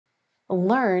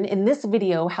Learn in this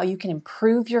video how you can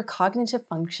improve your cognitive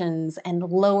functions and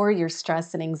lower your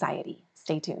stress and anxiety.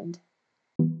 Stay tuned.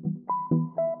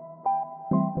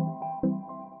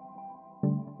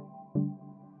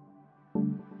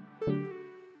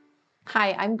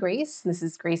 Hi, I'm Grace. This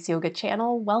is Grace Yoga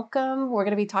Channel. Welcome. We're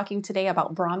going to be talking today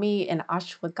about Brahmi and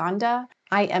Ashwagandha.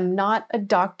 I am not a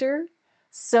doctor,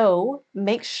 so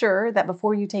make sure that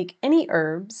before you take any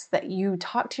herbs that you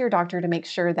talk to your doctor to make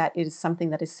sure that it is something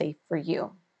that is safe for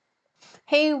you.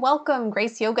 Hey, welcome.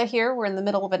 Grace Yoga here. We're in the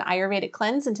middle of an Ayurvedic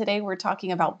cleanse, and today we're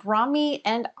talking about Brahmi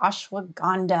and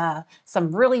Ashwagandha,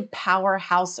 some really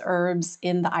powerhouse herbs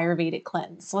in the Ayurvedic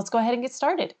cleanse. So let's go ahead and get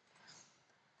started.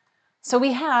 So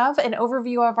we have an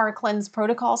overview of our cleanse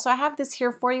protocol. So I have this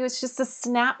here for you. It's just a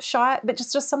snapshot, but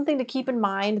just something to keep in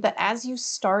mind that as you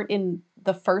start in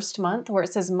the first month, where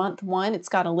it says month 1, it's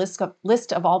got a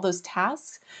list of all those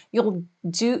tasks. You'll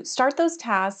start those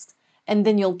tasks, and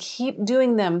then you'll keep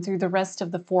doing them through the rest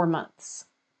of the 4 months.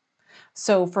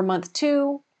 So for month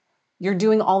 2, you're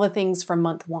doing all the things from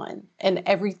month 1, and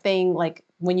everything, like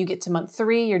when you get to month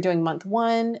 3, you're doing month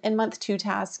 1 and month 2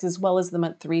 tasks as well as the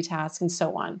month 3 tasks, and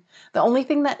so on. The only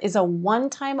thing that is a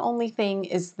one-time only thing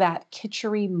is that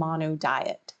Khichdi mono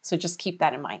diet. So just keep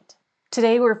that in mind.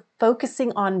 Today we're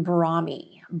focusing on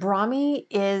Brahmi. Brahmi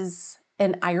is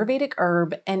an Ayurvedic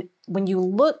herb, and when you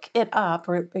look it up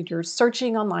or you're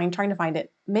searching online trying to find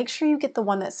it, make sure you get the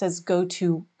one that says go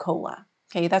to cola.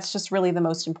 Okay, that's just really the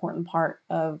most important part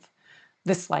of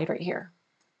this slide right here.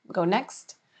 Go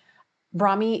next.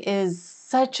 Brahmi is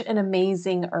such an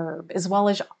amazing herb, as well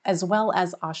as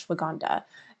ashwagandha.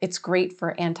 It's great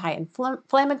for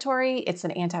anti-inflammatory, it's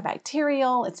an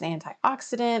antibacterial, it's an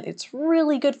antioxidant, it's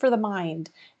really good for the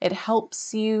mind. It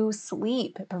helps you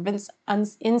sleep, it prevents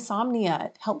insomnia,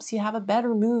 it helps you have a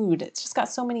better mood. It's just got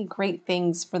so many great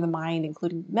things for the mind,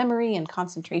 including memory and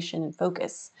concentration and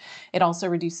focus. It also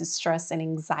reduces stress and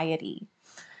anxiety.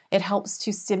 It helps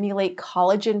to stimulate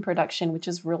collagen production, which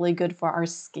is really good for our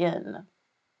skin.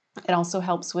 It also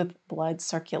helps with blood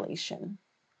circulation.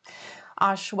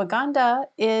 Ashwagandha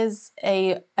is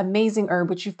an amazing herb,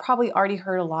 which you've probably already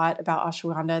heard a lot about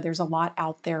ashwagandha. There's a lot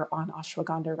out there on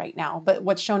ashwagandha right now, but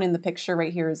what's shown in the picture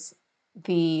right here is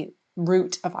the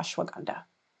root of ashwagandha.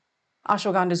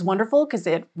 Ashwagandha is wonderful because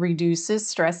it reduces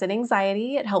stress and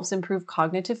anxiety. It helps improve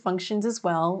cognitive functions as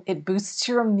well. It boosts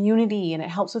your immunity and it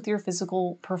helps with your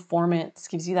physical performance,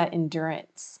 gives you that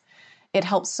endurance. It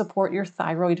helps support your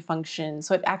thyroid function.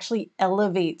 So it actually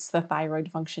elevates the thyroid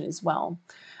function as well.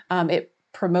 It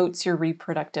promotes your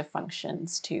reproductive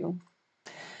functions too.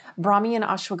 Brahmi and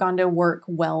ashwagandha work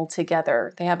well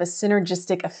together. They have a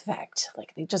synergistic effect.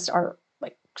 Like they just are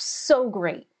like so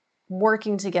great,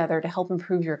 working together to help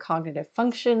improve your cognitive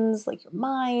functions, like your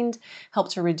mind, help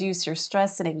to reduce your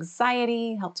stress and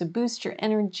anxiety, help to boost your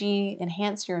energy,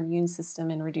 enhance your immune system,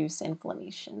 and reduce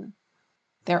inflammation.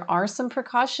 There are some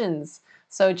precautions.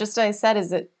 So just as I said,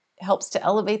 is it helps to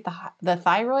elevate the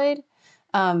thyroid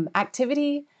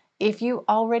activity. If you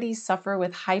already suffer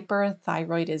with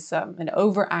hyperthyroidism, an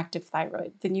overactive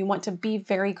thyroid, then you want to be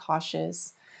very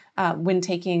cautious when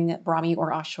taking Brahmi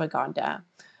or ashwagandha.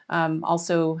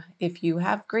 Also, if you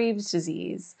have Graves'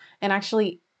 disease, and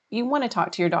actually you want to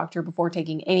talk to your doctor before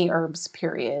taking any herbs,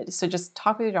 period. So just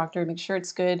talk with your doctor, make sure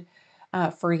it's good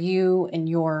for you and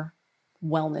your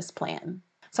wellness plan.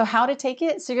 So how to take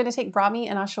it? So you're going to take Brahmi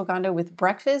and ashwagandha with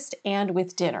breakfast and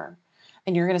with dinner.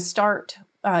 And you're going to start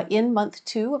in month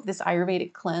 2 of this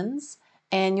Ayurvedic cleanse.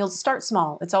 And you'll start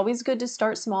small. It's always good to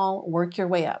start small, work your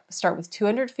way up. Start with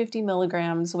 250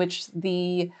 milligrams, which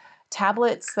the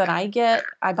tablets that I get,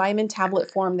 I buy them in tablet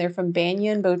form. They're from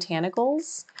Banyan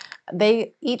Botanicals.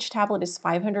 Each tablet is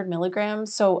 500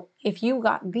 milligrams. So if you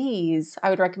got these, I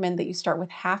would recommend that you start with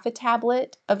half a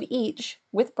tablet of each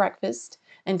with breakfast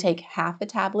and take half a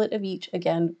tablet of each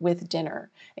again with dinner.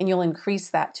 And you'll increase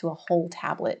that to a whole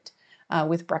tablet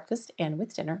with breakfast and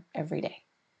with dinner every day.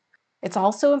 It's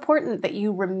also important that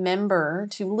you remember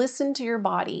to listen to your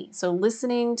body. So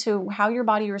listening to how your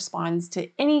body responds to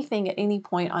anything at any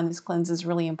point on this cleanse is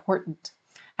really important.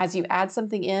 As you add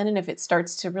something in, and if it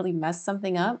starts to really mess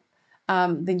something up,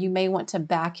 then you may want to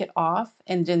back it off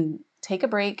and then take a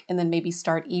break and then maybe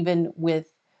start even with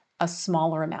a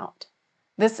smaller amount.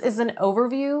 This is an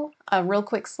overview, a real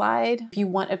quick slide. If you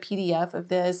want a PDF of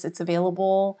this, it's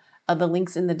available. The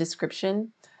link's in the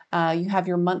description. You have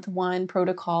your month 1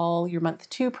 protocol, your month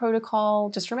 2 protocol.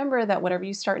 Just remember that whatever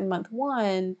you start in month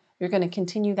 1, you're going to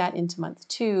continue that into month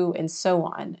 2 and so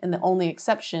on. And the only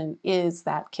exception is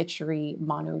that Khichdi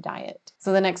mono diet.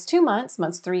 So the next 2 months,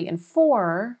 months 3 and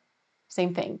 4,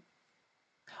 same thing.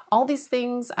 All these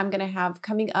things I'm going to have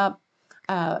coming up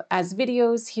as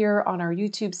videos here on our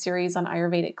YouTube series on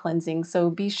Ayurvedic cleansing. So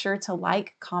be sure to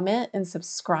like, comment, and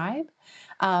subscribe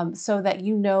so that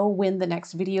you know when the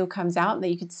next video comes out and that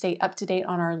you can stay up to date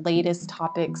on our latest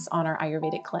topics on our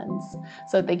Ayurvedic cleanse.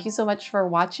 So thank you so much for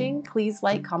watching. Please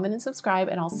like, comment, and subscribe,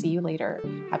 and I'll see you later.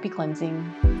 Happy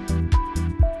cleansing.